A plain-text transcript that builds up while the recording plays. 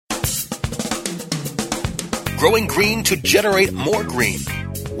growing green to generate more green.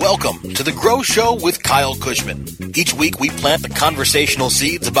 Welcome to The Grow Show with Kyle Kushman. Each week we plant the conversational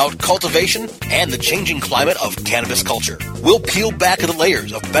seeds about cultivation and the changing climate of cannabis culture. We'll peel back the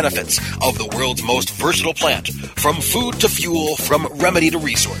layers of benefits of the world's most versatile plant, from food to fuel, from remedy to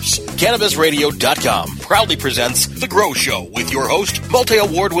resource. CannabisRadio.com proudly presents The Grow Show with your host,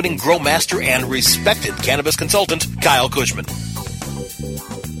 multi-award-winning grow master and respected cannabis consultant, Kyle Kushman.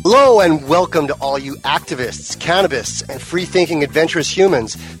 Hello and welcome to all you activists, cannabists, and free-thinking adventurous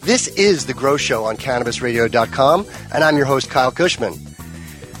humans. This is The Grow Show on CannabisRadio.com, and I'm your host, Kyle Kushman.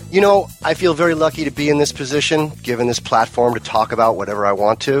 You know, I feel very lucky to be in this position, given this platform to talk about whatever I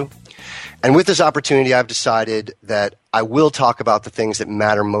want to. And with this opportunity, I've decided that I will talk about the things that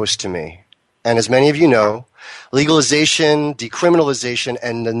matter most to me. And as many of you know, legalization, decriminalization,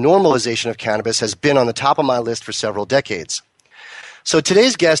 and the normalization of cannabis has been on the top of my list for several decades. So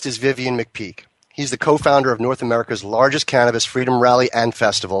today's guest is Vivian McPeak. He's the co-founder of North America's largest cannabis freedom rally and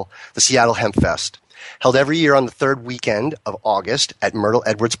festival, the Seattle Hempfest, held every year on the third weekend of August at Myrtle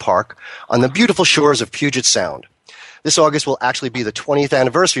Edwards Park on the beautiful shores of Puget Sound. This August will actually be the 20th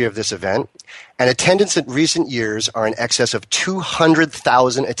anniversary of this event, and attendance in recent years are in excess of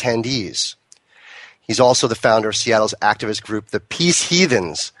 200,000 attendees. He's also the founder of Seattle's activist group, the Peace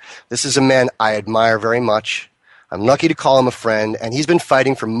Heathens. This is a man I admire very much. I'm lucky to call him a friend, and he's been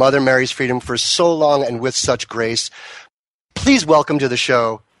fighting for Mother Mary's freedom for so long and with such grace. Please welcome to the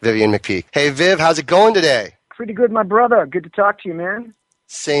show, Vivian McPeak. Hey, Viv, how's it going today? Pretty good, my brother. Good to talk to you, man.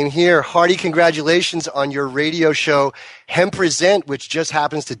 Same here. Hearty congratulations on your radio show, Hempresent, which just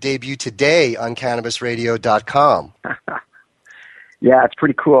happens to debut today on CannabisRadio.com. Yeah, it's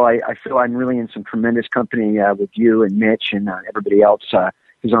pretty cool. I feel I'm really in some tremendous company with you and Mitch and everybody else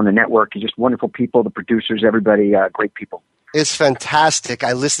who's on the network. You're just wonderful people, the producers, everybody, great people. It's fantastic.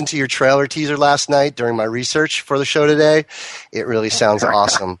 I listened to your trailer teaser last night during my research for the show today. It really sounds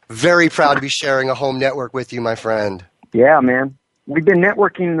awesome. Very proud to be sharing a home network with you, my friend. Yeah, man. We've been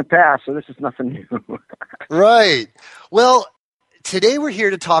networking in the past, so this is nothing new. Right. Well, today we're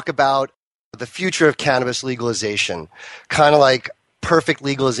here to talk about the future of cannabis legalization, kind of like perfect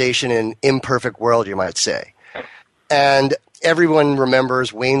legalization in Imperfect World, you might say. And everyone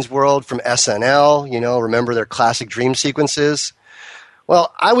remembers Wayne's World from SNL, remember their classic dream sequences.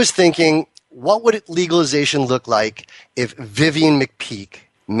 Well, I was thinking, what would legalization look like if Vivian McPeak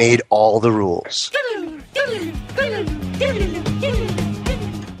made all the rules?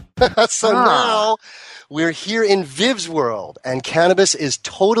 So now we're here in Viv's world, and cannabis is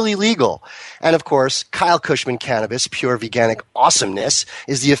totally legal. And of course, Kyle Kushman Cannabis, pure veganic awesomeness,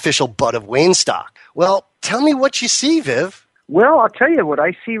 is the official bud of Wayne stock. Well, tell me what you see, Viv. Well, I'll tell you, what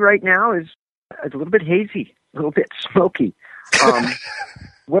I see right now is a little bit hazy, a little bit smoky.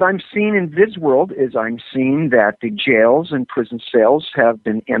 What I'm seeing in Viv's world is I'm seeing that the jails and prison cells have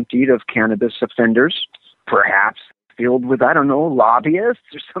been emptied of cannabis offenders, perhaps filled with, lobbyists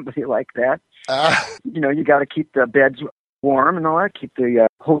or somebody like that. You got to keep the beds warm and all that, keep the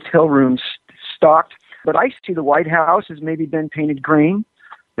hotel rooms stocked. But I see the White House has maybe been painted green,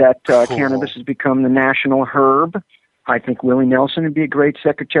 that cool. Cannabis has become the national herb. I think Willie Nelson would be a great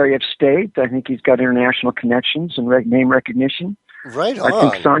Secretary of State. I think he's got international connections and name recognition. Right on.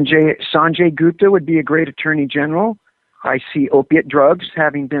 I think Sanjay Gupta would be a great Attorney General. I see opiate drugs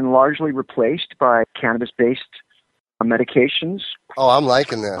having been largely replaced by cannabis-based medications. Oh, I'm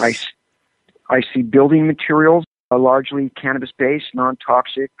liking this. I see building materials largely cannabis-based,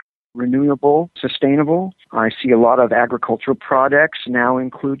 non-toxic, renewable, sustainable. I see a lot of agricultural products now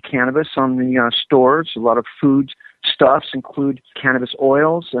include cannabis on the stores. A lot of food stuffs include cannabis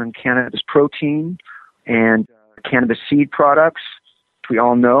oils and cannabis protein and cannabis seed products, which we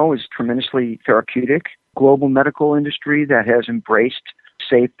all know is tremendously therapeutic. Global medical industry that has embraced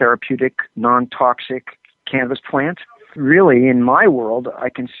safe, therapeutic, non-toxic cannabis plant. Really, in my world, I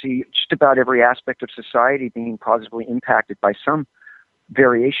can see just about every aspect of society being positively impacted by some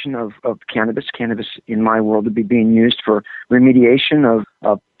variation of cannabis. Cannabis, in my world, would be being used for remediation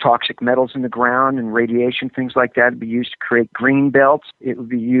of toxic metals in the ground and radiation, things like that. It would be used to create green belts. It would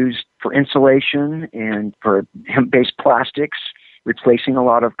be used for insulation and for hemp-based plastics, replacing a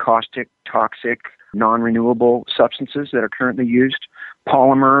lot of caustic, toxic, non-renewable substances that are currently used,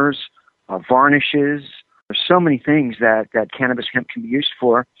 polymers, varnishes. There's so many things that cannabis hemp can be used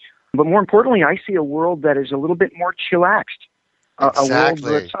for. But more importantly, I see a world that is a little bit more chillaxed. Exactly.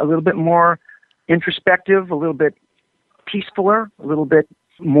 A world that's a little bit more introspective, a little bit peacefuler, a little bit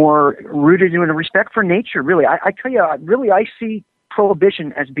more rooted in a respect for nature, really. I tell you, really, I see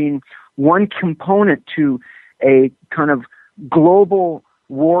prohibition as being one component to a kind of global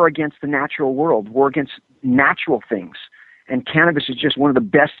war against the natural world, war against natural things. And cannabis is just one of the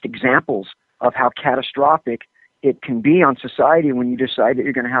best examples of how catastrophic it can be on society when you decide that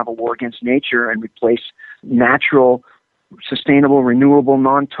you're going to have a war against nature and replace natural, sustainable, renewable,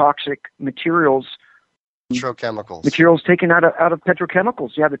 non-toxic materials. Materials taken out of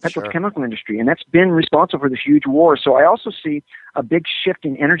petrochemicals. Yeah, the petrochemical industry. And that's been responsible for this huge war. So I also see a big shift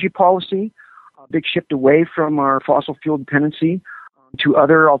in energy policy, a big shift away from our fossil fuel dependency to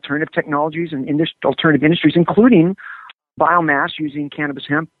other alternative technologies and alternative industries, including biomass using cannabis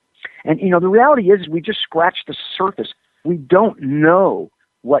hemp. And, the reality is we just scratched the surface. We don't know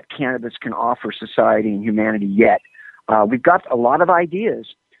what cannabis can offer society and humanity yet. We've got a lot of ideas,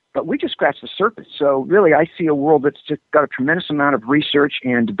 but we just scratched the surface. So really, I see a world that's just got a tremendous amount of research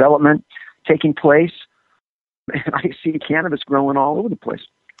and development taking place. And I see cannabis growing all over the place.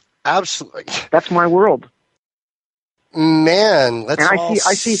 Absolutely. That's my world. Man, let's I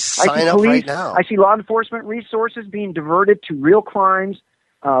see police, right now. I see law enforcement resources being diverted to real crimes,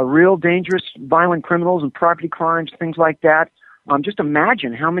 real dangerous, violent criminals and property crimes, things like that. Just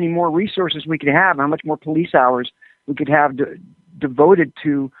imagine how many more resources we could have, how much more police hours we could have devoted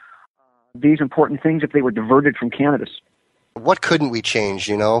to these important things if they were diverted from cannabis. What couldn't we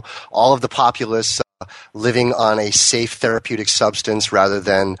change, All of the populace living on a safe therapeutic substance rather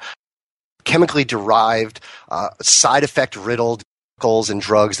than chemically derived, side effect riddled chemicals and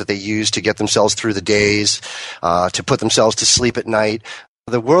drugs that they use to get themselves through the days, to put themselves to sleep at night.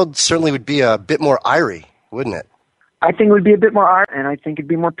 The world certainly would be a bit more airy, wouldn't it? I think it would be a bit more airy, and I think it'd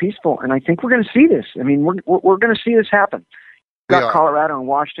be more peaceful. And I think we're going to see this. I mean, we're going to see this happen. Colorado and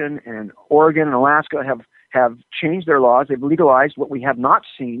Washington and Oregon and Alaska have changed their laws. They've legalized. What we have not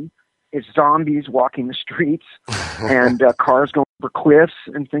seen is zombies walking the streets and cars going over cliffs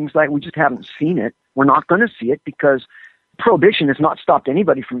and things like. We just haven't seen it. We're not going to see it because prohibition has not stopped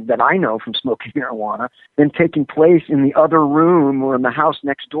anybody that I know from smoking marijuana. Been taking place in the other room or in the house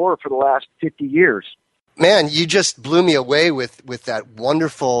next door for the last 50 years. Man, you just blew me away with that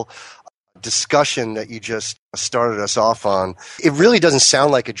wonderful discussion that you just started us off on. It really doesn't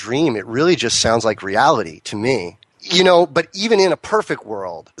sound like a dream. It really just sounds like reality to me. But even in a perfect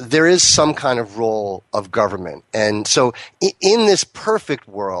world, there is some kind of role of government. And so in this perfect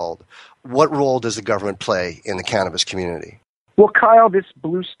world, what role does the government play in the cannabis community? Well, Kyle, this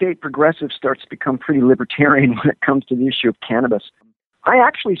blue state progressive starts to become pretty libertarian when it comes to the issue of cannabis. I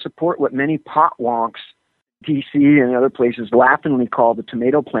actually support what many pot wonks, D.C. and other places, laughingly call the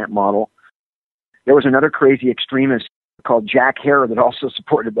tomato plant model. There was another crazy extremist called Jack Hare that also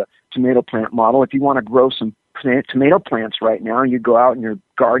supported the tomato plant model. If you want to grow some tomato plants right now, you go out in your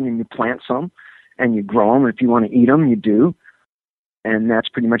garden and you plant some and you grow them. If you want to eat them, you do. And that's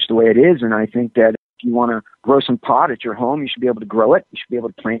pretty much the way it is. And I think that if you want to grow some pot at your home, you should be able to grow it. You should be able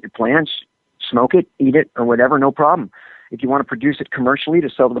to plant your plants, smoke it, eat it, or whatever, no problem. If you want to produce it commercially to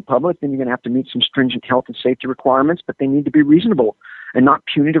sell to the public, then you're going to have to meet some stringent health and safety requirements, but they need to be reasonable and not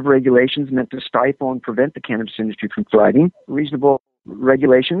punitive regulations meant to stifle and prevent the cannabis industry from thriving. Reasonable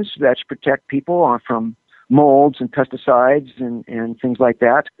regulations that protect people from molds and pesticides and things like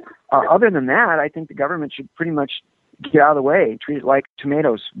that. Other than that, I think the government should pretty much get out of the way, treat it like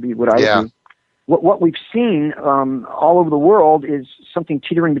tomatoes, be what I would do. What we've seen all over the world is something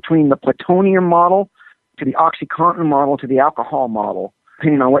teetering between the plutonium model to the OxyContin model to the alcohol model,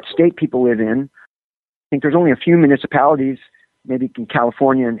 depending on what state people live in. I think there's only a few municipalities, maybe in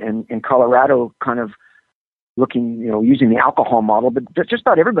California and Colorado, kind of looking, using the alcohol model, but just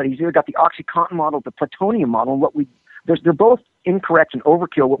about everybody's either got the OxyContin model, the plutonium model, and they're both incorrect and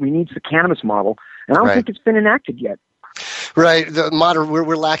overkill. What we need is the cannabis model, and I don't think it's been enacted yet. Right.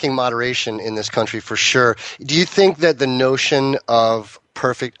 We're lacking moderation in this country for sure. Do you think that the notion of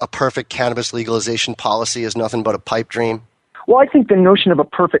a perfect cannabis legalization policy is nothing but a pipe dream? Well, I think the notion of a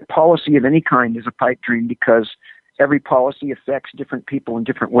perfect policy of any kind is a pipe dream because every policy affects different people in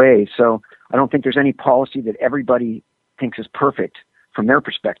different ways. So I don't think there's any policy that everybody thinks is perfect from their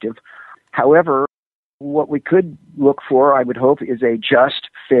perspective. However, what we could look for, I would hope, is a just,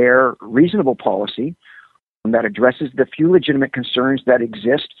 fair, reasonable policy that addresses the few legitimate concerns that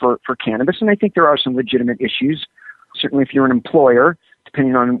exist for cannabis. And I think there are some legitimate issues. Certainly if you're an employer,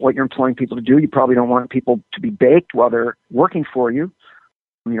 depending on what you're employing people to do, you probably don't want people to be baked while they're working for you.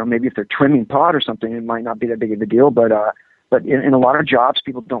 Maybe if they're trimming pot or something, it might not be that big of a deal. But in a lot of jobs,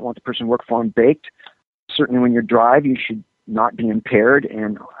 people don't want the person to work for them baked. Certainly when you drive, you should not be impaired.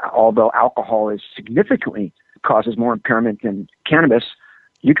 And although alcohol is significantly causes more impairment than cannabis,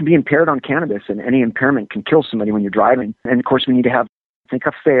 you can be impaired on cannabis, and any impairment can kill somebody when you're driving. And of course, we need to have, I think,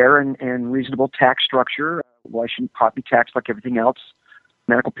 a fair and reasonable tax structure. Why shouldn't pot be taxed like everything else?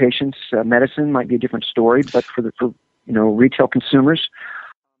 medical patients, medicine might be a different story, but for retail consumers.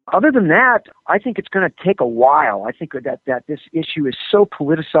 Other than that, I think it's going to take a while. I think that this issue is so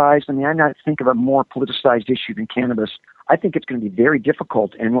politicized. I mean, I not think of a more politicized issue than cannabis. I think it's going to be very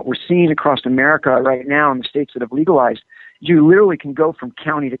difficult. And what we're seeing across America right now in the states that have legalized, you literally can go from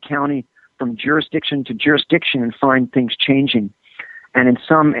county to county, from jurisdiction to jurisdiction, and find things changing. And in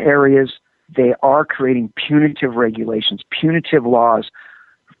some areas, they are creating punitive regulations, punitive laws,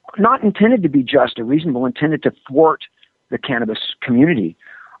 not intended to be just or reasonable, intended to thwart the cannabis community.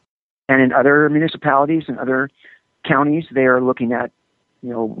 And in other municipalities and other counties, they are looking at,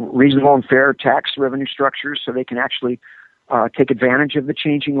 reasonable and fair tax revenue structures so they can actually take advantage of the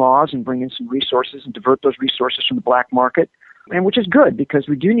changing laws and bring in some resources and divert those resources from the black market, and which is good because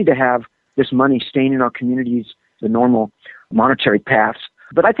we do need to have this money staying in our communities, the normal monetary paths.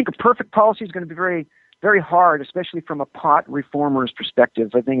 But I think a perfect policy is going to be very, very hard, especially from a pot reformer's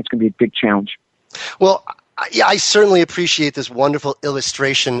perspective. I think it's going to be a big challenge. Well, I certainly appreciate this wonderful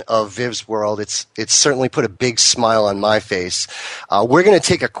illustration of Viv's world. It's certainly put a big smile on my face. We're going to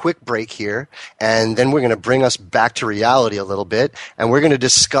take a quick break here, and then we're going to bring us back to reality a little bit, and we're going to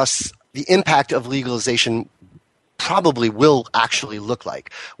discuss the impact of legalization probably will actually look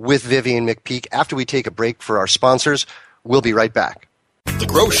like with Vivian McPeak. After we take a break for our sponsors, we'll be right back. The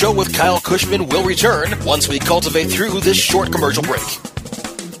Grow Show with Kyle Kushman will return once we cultivate through this short commercial break.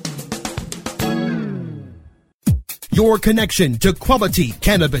 Your connection to quality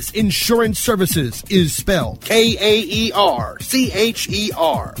cannabis insurance services is spelled Kaercher.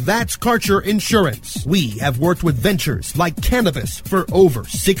 That's Karcher Insurance. We have worked with ventures like cannabis for over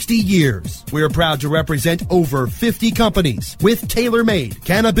 60 years. We're proud to represent over 50 companies with tailor-made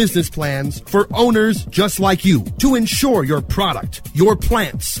cannabis business plans for owners just like you to insure your product, your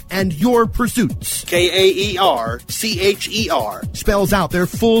plants, and your pursuits. Kaercher spells out their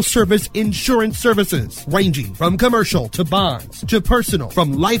full-service insurance services ranging from commercial to bonds, to personal,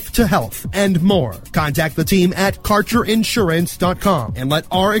 from life to health, and more. Contact the team at KarcherInsurance.com and let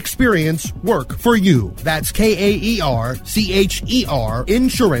our experience work for you. That's Kaercher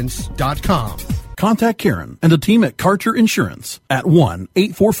Insurance.com. Contact Karen and the team at Karcher Insurance at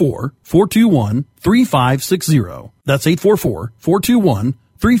 1-844-421-3560. That's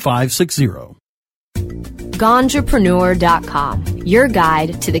 844-421-3560. Ganjapreneur.com, your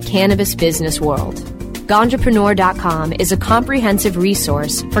guide to the cannabis business world. Ganjapreneur.com is a comprehensive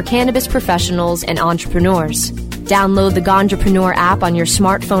resource for cannabis professionals and entrepreneurs. Download the Ganjapreneur app on your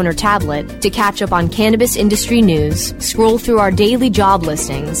smartphone or tablet to catch up on cannabis industry news, scroll through our daily job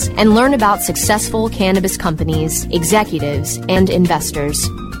listings, and learn about successful cannabis companies, executives, and investors.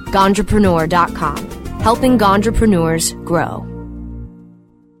 Ganjapreneur.com, helping Ganjapreneurs grow.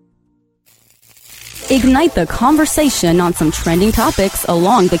 Ignite the conversation on some trending topics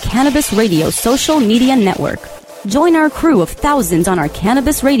along the Cannabis Radio social media network. Join our crew of thousands on our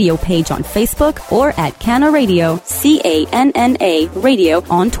Cannabis Radio page on Facebook or at Canna Radio, CANNA Radio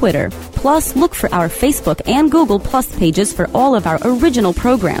on Twitter. Plus, look for our Facebook and Google Plus pages for all of our original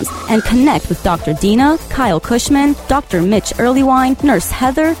programs and connect with Dr. Dina, Kyle Kushman, Dr. Mitch Earlywine, Nurse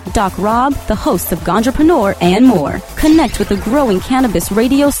Heather, Doc Rob, the hosts of Ganjapreneur, and more. Connect with the growing Cannabis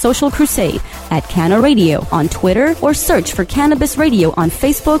Radio social crusade at Canna Radio on Twitter or search for Cannabis Radio on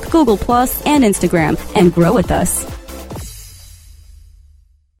Facebook, Google Plus, and Instagram and grow with us.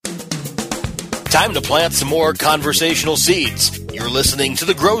 Time to plant some more conversational seeds. You're listening to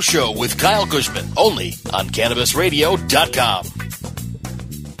The Grow Show with Kyle Kushman, only on CannabisRadio.com.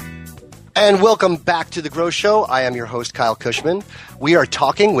 And welcome back to The Grow Show. I am your host, Kyle Kushman. We are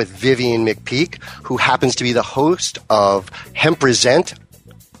talking with Vivian McPeak, who happens to be the host of Hempresent,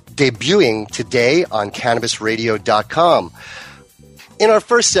 debuting today on CannabisRadio.com. In our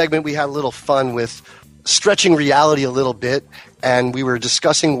first segment, we had a little fun with stretching reality a little bit, and we were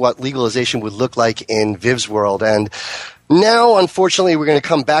discussing what legalization would look like in Viv's world. And now, unfortunately, we're going to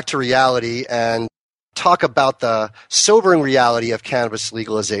come back to reality and talk about the sobering reality of cannabis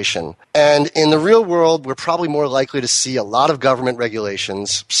legalization. And in the real world, we're probably more likely to see a lot of government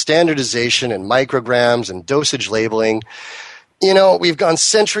regulations, standardization and micrograms and dosage labeling. You know, we've gone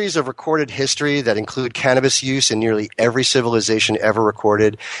centuries of recorded history that include cannabis use in nearly every civilization ever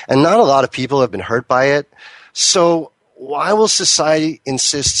recorded, and not a lot of people have been hurt by it. So why will society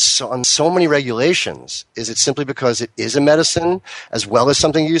insist on so many regulations? Is it simply because it is a medicine as well as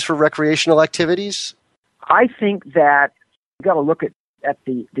something used for recreational activities? I think that you've got to look at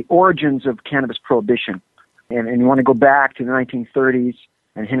the origins of cannabis prohibition. And you want to go back to the 1930s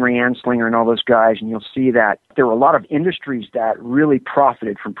and Henry Anslinger and all those guys, and you'll see that there were a lot of industries that really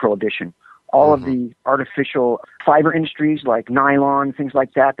profited from prohibition. all of the artificial fiber industries like nylon, things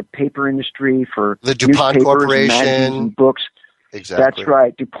like that, the paper industry for the DuPont Corporation, magazines and books. Exactly. That's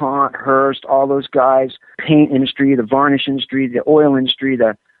right. DuPont, Hearst, all those guys, paint industry, the varnish industry, the oil industry,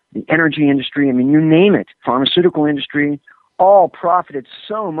 the energy industry. I mean, you name it, pharmaceutical industry, all profited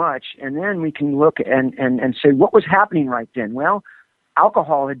so much. And then we can look and say, what was happening right then? Well,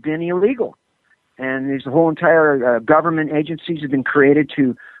 alcohol had been illegal. And there's a whole entire government agencies have been created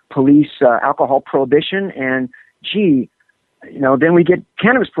to police alcohol prohibition. And, then we get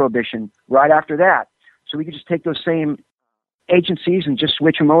cannabis prohibition right after that. So we could just take those same agencies and just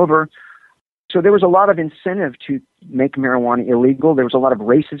switch them over. So there was a lot of incentive to make marijuana illegal. There was a lot of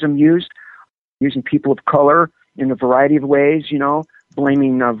racism using people of color in a variety of ways,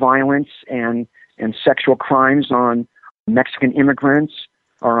 blaming violence and sexual crimes on Mexican immigrants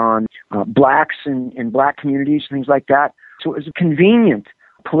or on blacks in black communities, things like that. So it was convenient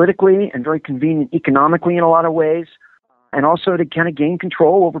politically and very convenient economically in a lot of ways, and also to kind of gain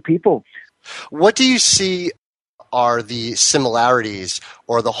control over people. What do you see are the similarities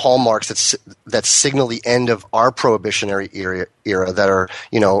or the hallmarks that signal the end of our prohibitionary era that are,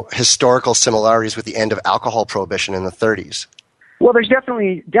 historical similarities with the end of alcohol prohibition in the 30s? Well, there's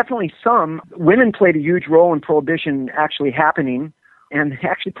definitely some. Women played a huge role in prohibition actually happening, and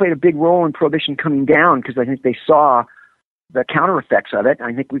actually played a big role in prohibition coming down because I think they saw the counter effects of it.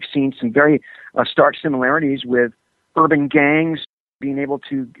 I think we've seen some very stark similarities with urban gangs being able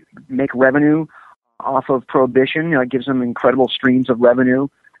to make revenue off of prohibition. It gives them incredible streams of revenue.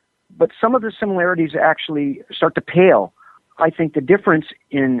 But some of the similarities actually start to pale. I think the difference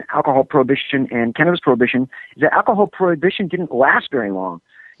in alcohol prohibition and cannabis prohibition is that alcohol prohibition didn't last very long.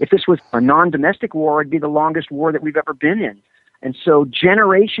 If this was a non-domestic war, it'd be the longest war that we've ever been in. And so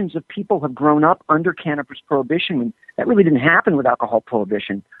generations of people have grown up under cannabis prohibition. And that really didn't happen with alcohol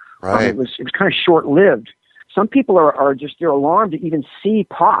prohibition. Right. It was kind of short-lived. Some people are just, they're alarmed to even see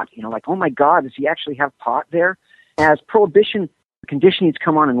pot, like, oh my God, does he actually have pot there? As prohibition conditionings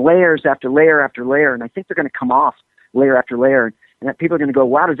come on in layers after layer after layer, and I think they're going to come off layer after layer, and that people are going to go,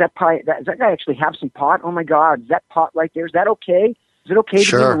 wow, does that guy actually have some pot? Oh my God, is that pot right there? Is that okay? Is it okay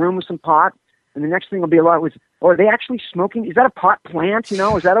to be in a room with some pot? And the next thing will be a lot with, are they actually smoking? Is that a pot plant? Is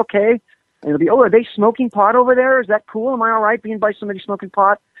that okay? And it'll be, are they smoking pot over there? Is that cool? Am I all right being by somebody smoking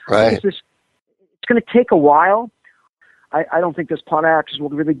pot? Right. It's going to take a while. I don't think those pot actors will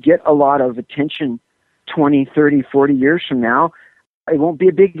really get a lot of attention 20, 30, 40 years from now. It won't be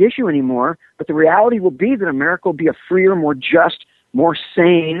a big issue anymore, but the reality will be that America will be a freer, more just, more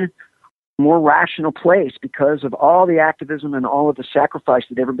sane, more rational place because of all the activism and all of the sacrifice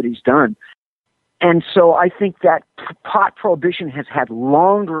that everybody's done. And so I think that pot prohibition has had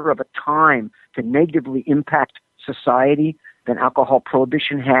longer of a time to negatively impact society than alcohol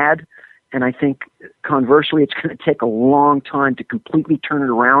prohibition had. And I think, conversely, it's going to take a long time to completely turn it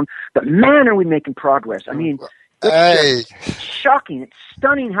around. But, man, are we making progress. I mean, it's just shocking. It's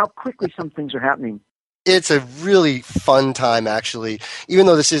stunning how quickly some things are happening. It's a really fun time, actually. Even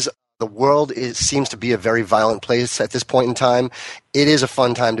though the world seems to be a very violent place at this point in time, it is a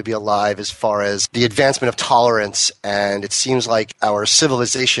fun time to be alive as far as the advancement of tolerance. And it seems like our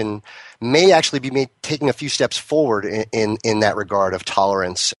civilization may actually be taking a few steps forward in that regard of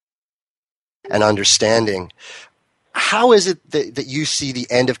tolerance and understanding. How is it that you see the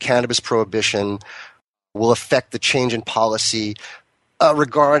end of cannabis prohibition will affect the change in policy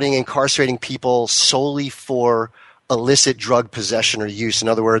regarding incarcerating people solely for illicit drug possession or use? In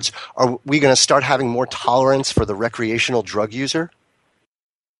other words, are we going to start having more tolerance for the recreational drug user?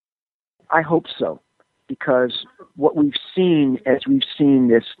 I hope so, because what we've seen is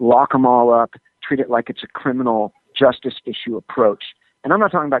this lock them all up, treat it like it's a criminal justice issue approach. And I'm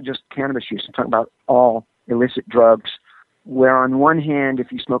not talking about just cannabis use. I'm talking about all illicit drugs, where on one hand,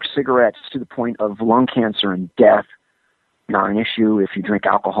 if you smoke cigarettes to the point of lung cancer and death, not an issue. If you drink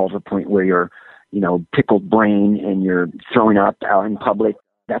alcohol to the point where you're, pickled brain and you're throwing up out in public,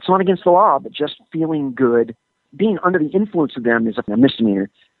 that's not against the law, but just feeling good, being under the influence of them is a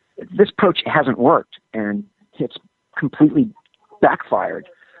misdemeanor. This approach hasn't worked, and it's completely backfired.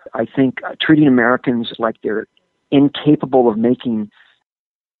 I think treating Americans like they're incapable of making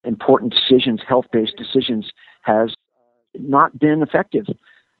important decisions, health-based decisions, has not been effective.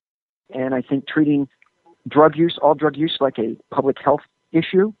 And I think treating all drug use like a public health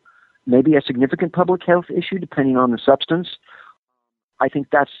issue, maybe a significant public health issue depending on the substance, I think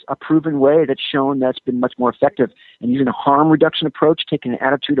that's a proven way that's shown that's been much more effective. And using a harm reduction approach, taking an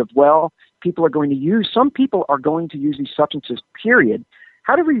attitude of, some people are going to use these substances, period.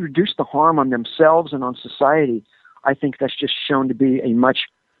 How do we reduce the harm on themselves and on society? I think that's just shown to be a much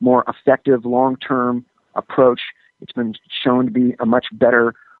more effective long-term approach. It's been shown to be a much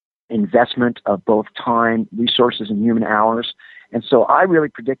better investment of both time, resources, and human hours. And so I really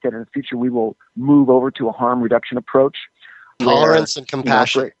predict that in the future we will move over to a harm reduction approach. Tolerance and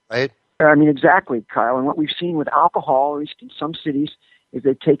compassion, right? I mean, exactly, Kyle. And what we've seen with alcohol, at least in some cities, is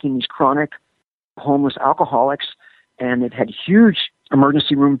they've taken these chronic homeless alcoholics and they've had huge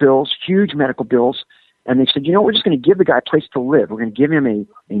emergency room bills, huge medical bills, and they said, we're just going to give the guy a place to live. We're going to give him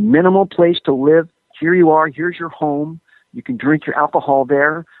a minimal place to live. Here you are. Here's your home. You can drink your alcohol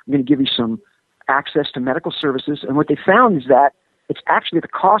there. I'm going to give you some access to medical services. And what they found is that it's actually the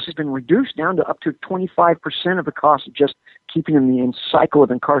cost has been reduced down to up to 25% of the cost of just keeping them in the cycle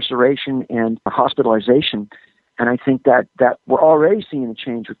of incarceration and hospitalization. And I think that we're already seeing a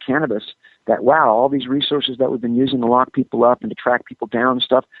change with cannabis, that, wow, all these resources that we've been using to lock people up and to track people down and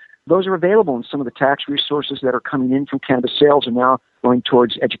stuff, those are available, and some of the tax resources that are coming in from cannabis sales are now going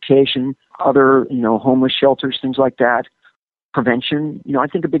towards education, other, homeless shelters, things like that, prevention. I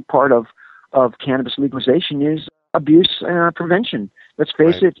think a big part of cannabis legalization is abuse prevention. Let's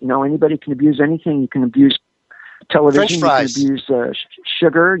face it, anybody can abuse anything. You can abuse television, you can abuse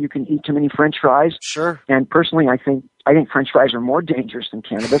sugar, you can eat too many French fries. Sure. And personally, I think French fries are more dangerous than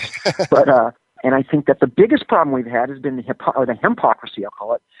cannabis. But and I think that the biggest problem we've had has been the hempocracy, I'll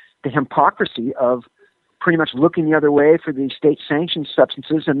call it, the hypocrisy of pretty much looking the other way for these state-sanctioned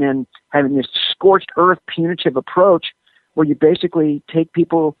substances and then having this scorched earth punitive approach where you basically take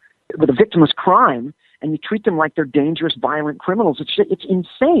people with a victimless crime and you treat them like they're dangerous, violent criminals. It's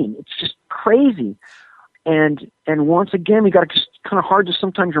insane. It's just crazy. And once again, we got to, kind of hard to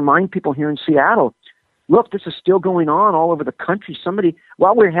sometimes remind people here in Seattle, look, this is still going on all over the country.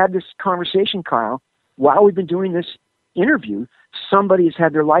 While we had this conversation, Kyle, while we've been doing this interview, somebody has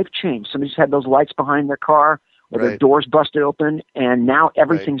had their life changed. Somebody's had those lights behind their car or their doors busted open, and now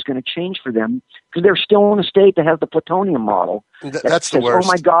everything's going to change for them because they're still in a state that has the plutonium model. That's says, the worst.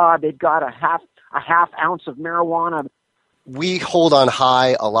 Oh my God, they've got a half ounce of marijuana. We hold on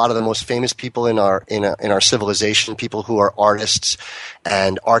high a lot of the most famous people in our civilization, people who are artists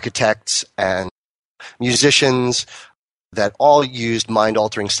and architects and musicians that all used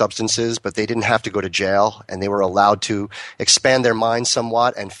mind-altering substances, but they didn't have to go to jail, and they were allowed to expand their minds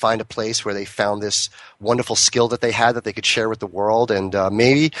somewhat and find a place where they found this wonderful skill that they had that they could share with the world. And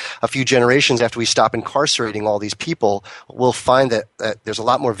maybe a few generations after we stop incarcerating all these people, we'll find that there's a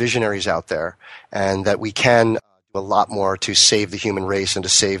lot more visionaries out there and that we can do a lot more to save the human race and to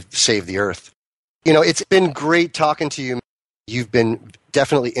save the earth. It's been great talking to you. You've been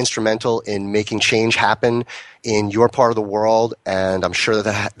definitely instrumental in making change happen in your part of the world, and I'm sure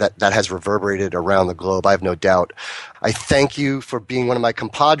that has reverberated around the globe. I have no doubt. I thank you for being one of my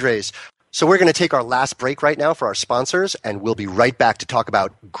compadres. So we're going to take our last break right now for our sponsors, and we'll be right back to talk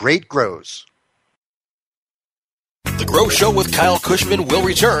about great grows. The Grow Show with Kyle Kushman will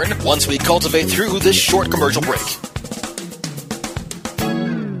return once we cultivate through this short commercial break.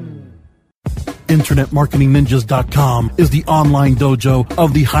 InternetMarketingNinjas.com is the online dojo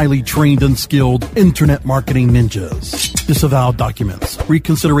of the highly trained and skilled Internet Marketing Ninjas. Disavow documents,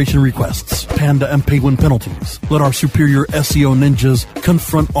 reconsideration requests, panda and penguin penalties. Let our superior SEO ninjas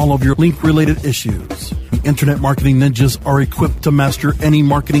confront all of your link-related issues. The Internet Marketing Ninjas are equipped to master any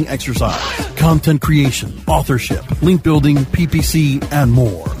marketing exercise, content creation, authorship, link building, PPC, and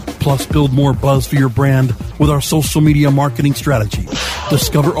more. Plus, build more buzz for your brand with our social media marketing strategy.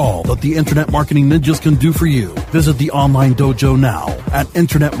 Discover all that the Internet Marketing Ninjas can do for you. Visit the online dojo now at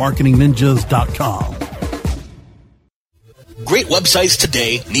InternetMarketingNinjas.com. Great websites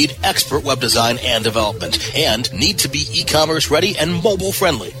today need expert web design and development and need to be e-commerce ready and mobile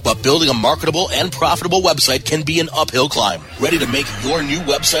friendly. But building a marketable and profitable website can be an uphill climb. Ready to make your new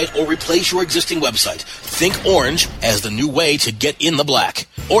website or replace your existing website? Think Orange as the new way to get in the black.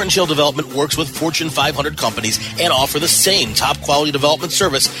 Orange Hill Development works with Fortune 500 companies and offer the same top quality development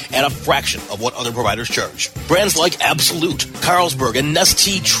service at a fraction of what other providers charge. Brands like Absolute, Carlsberg, and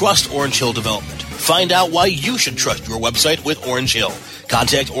Nestea trust Orange Hill Development. Find out why you should trust your website with Orange Hill.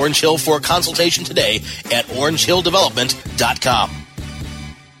 Contact Orange Hill for a consultation today at orangehilldevelopment.com.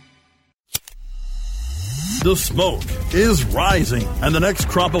 The smoke is rising, and the next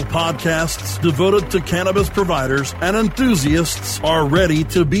crop of podcasts devoted to cannabis providers and enthusiasts are ready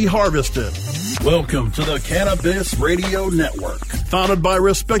to be harvested. Welcome to the Cannabis Radio Network, founded by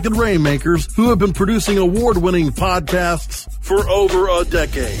respected rainmakers who have been producing award-winning podcasts for over a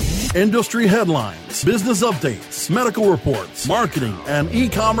decade. Industry headlines, business updates, medical reports, marketing, and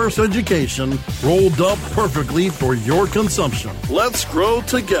e-commerce education rolled up perfectly for your consumption. Let's grow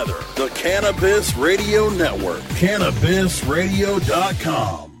together. The Cannabis Radio Network.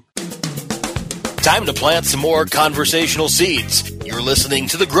 CannabisRadio.com. Time to plant some more conversational seeds. You're listening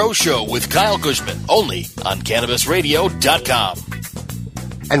to The Grow Show with Kyle Kushman, only on CannabisRadio.com.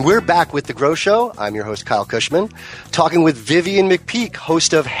 And we're back with The Grow Show. I'm your host, Kyle Kushman, talking with Vivian McPeak,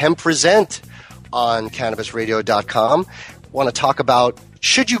 host of Hempresent on CannabisRadio.com. Want to talk about,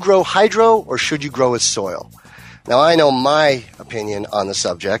 should you grow hydro or should you grow with soil? Now, I know my opinion on the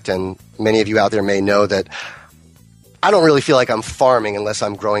subject, and many of you out there may know that I don't really feel like I'm farming unless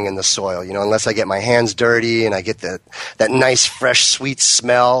I'm growing in the soil, unless I get my hands dirty and I get that nice, fresh, sweet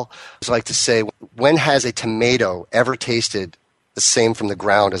smell. I like to say, when has a tomato ever tasted the same from the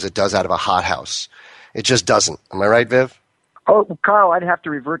ground as it does out of a hothouse? It just doesn't. Am I right, Viv? Oh, Kyle, I'd have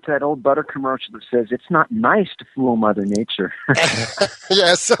to revert to that old butter commercial that says, it's not nice to fool Mother Nature.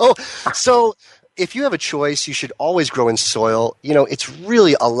 Yeah, so if you have a choice, you should always grow in soil. It's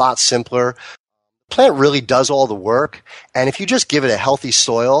really a lot simpler. Plant really does all the work, and if you just give it a healthy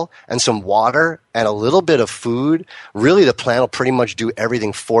soil and some water and a little bit of food, really the plant will pretty much do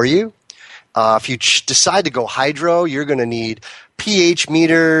everything for you. If you decide to go hydro, you're going to need pH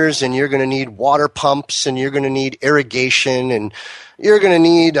meters, and you're going to need water pumps, and you're going to need irrigation, and you're going to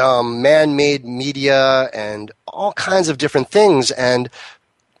need man-made media and all kinds of different things, and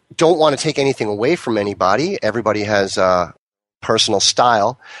don't want to take anything away from anybody. Everybody has personal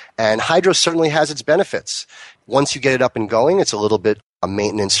style, and hydro certainly has its benefits. Once you get it up and going, it's a little bit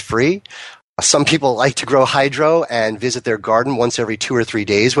maintenance free. Some people like to grow hydro and visit their garden once every 2 or 3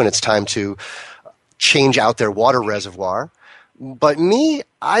 days when it's time to change out their water reservoir. But me,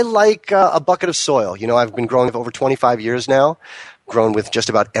 I like a bucket of soil. I've been growing for over 25 years now, grown with just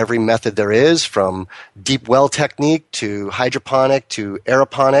about every method there is, from deep well technique to hydroponic to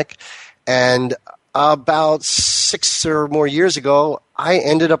aeroponic. And about 6 or more years ago, I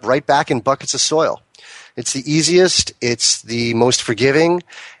ended up right back in buckets of soil. It's the easiest, it's the most forgiving,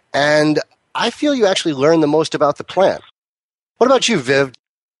 and I feel you actually learn the most about the plant. What about you, Viv?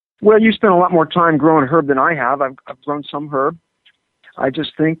 Well, you spend a lot more time growing herb than I have. I've grown some herb. I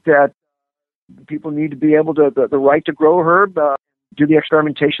just think that people need to be able to, the right to grow herb, do the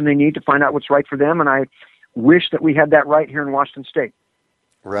experimentation they need to find out what's right for them, and I wish that we had that right here in Washington State.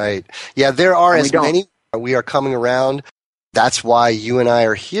 Right. Yeah, there are as many. We are coming around. That's why you and I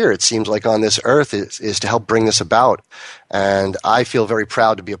are here, it seems like, on this earth, is to help bring this about. And I feel very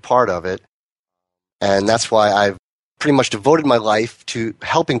proud to be a part of it. And that's why I've pretty much devoted my life to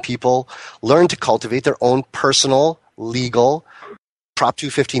helping people learn to cultivate their own personal, legal Prop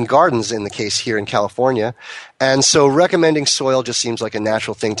 215 gardens, in the case here in California. And so recommending soil just seems like a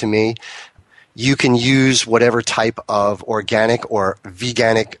natural thing to me. You can use whatever type of organic or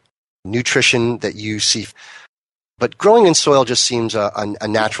veganic nutrition that you see. But growing in soil just seems a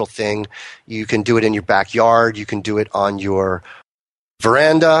natural thing. You can do it in your backyard. You can do it on your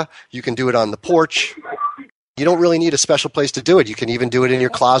veranda. You can do it on the porch. You don't really need a special place to do it. You can even do it in your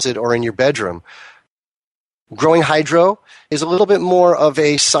closet or in your bedroom. Growing hydro is a little bit more of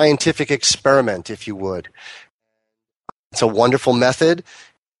a scientific experiment, if you would. It's a wonderful method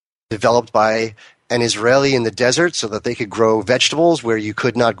developed by an Israeli in the desert so that they could grow vegetables where you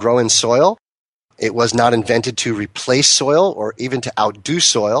could not grow in soil. It was not invented to replace soil or even to outdo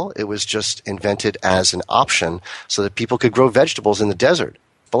soil. It was just invented as an option so that people could grow vegetables in the desert.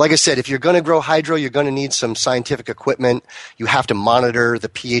 But like I said, if you're going to grow hydro, you're going to need some scientific equipment. You have to monitor the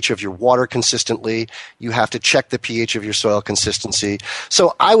pH of your water consistently. You have to check the pH of your soil consistency.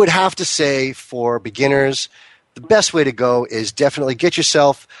 So I would have to say, for beginners, the best way to go is definitely get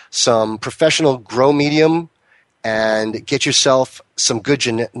yourself some professional grow medium and get yourself some good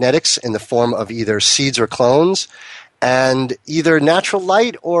genetics in the form of either seeds or clones, and either natural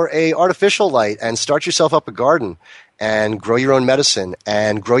light or a artificial light, and start yourself up a garden and grow your own medicine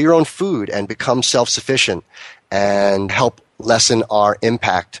and grow your own food and become self-sufficient and help lessen our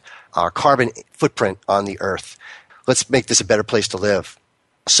impact, our carbon footprint on the earth. Let's make this a better place to live.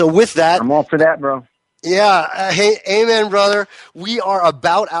 So with that, I'm all for that, bro. Yeah. Hey, amen, brother. We are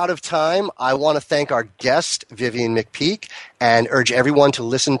about out of time. I want to thank our guest, Vivian McPeak, and urge everyone to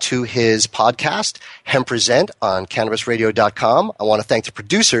listen to his podcast, Hempresent, on CannabisRadio.com. I want to thank the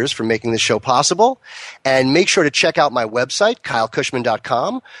producers for making this show possible. And make sure to check out my website,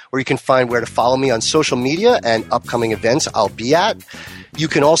 KyleKushman.com, where you can find where to follow me on social media and upcoming events I'll be at. You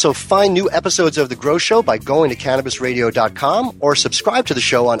can also find new episodes of The Grow Show by going to CannabisRadio.com or subscribe to the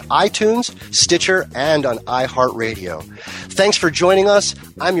show on iTunes, Stitcher, and on iHeartRadio. Thanks for joining us.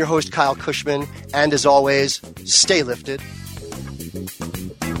 I'm your host, Kyle Kushman, and as always, stay lifted.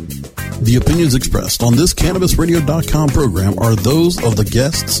 The opinions expressed on this CannabisRadio.com program are those of the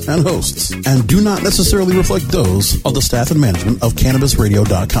guests and hosts and do not necessarily reflect those of the staff and management of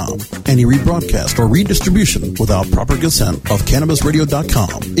CannabisRadio.com. Any rebroadcast or redistribution without proper consent of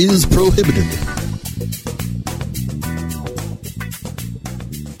CannabisRadio.com is prohibited.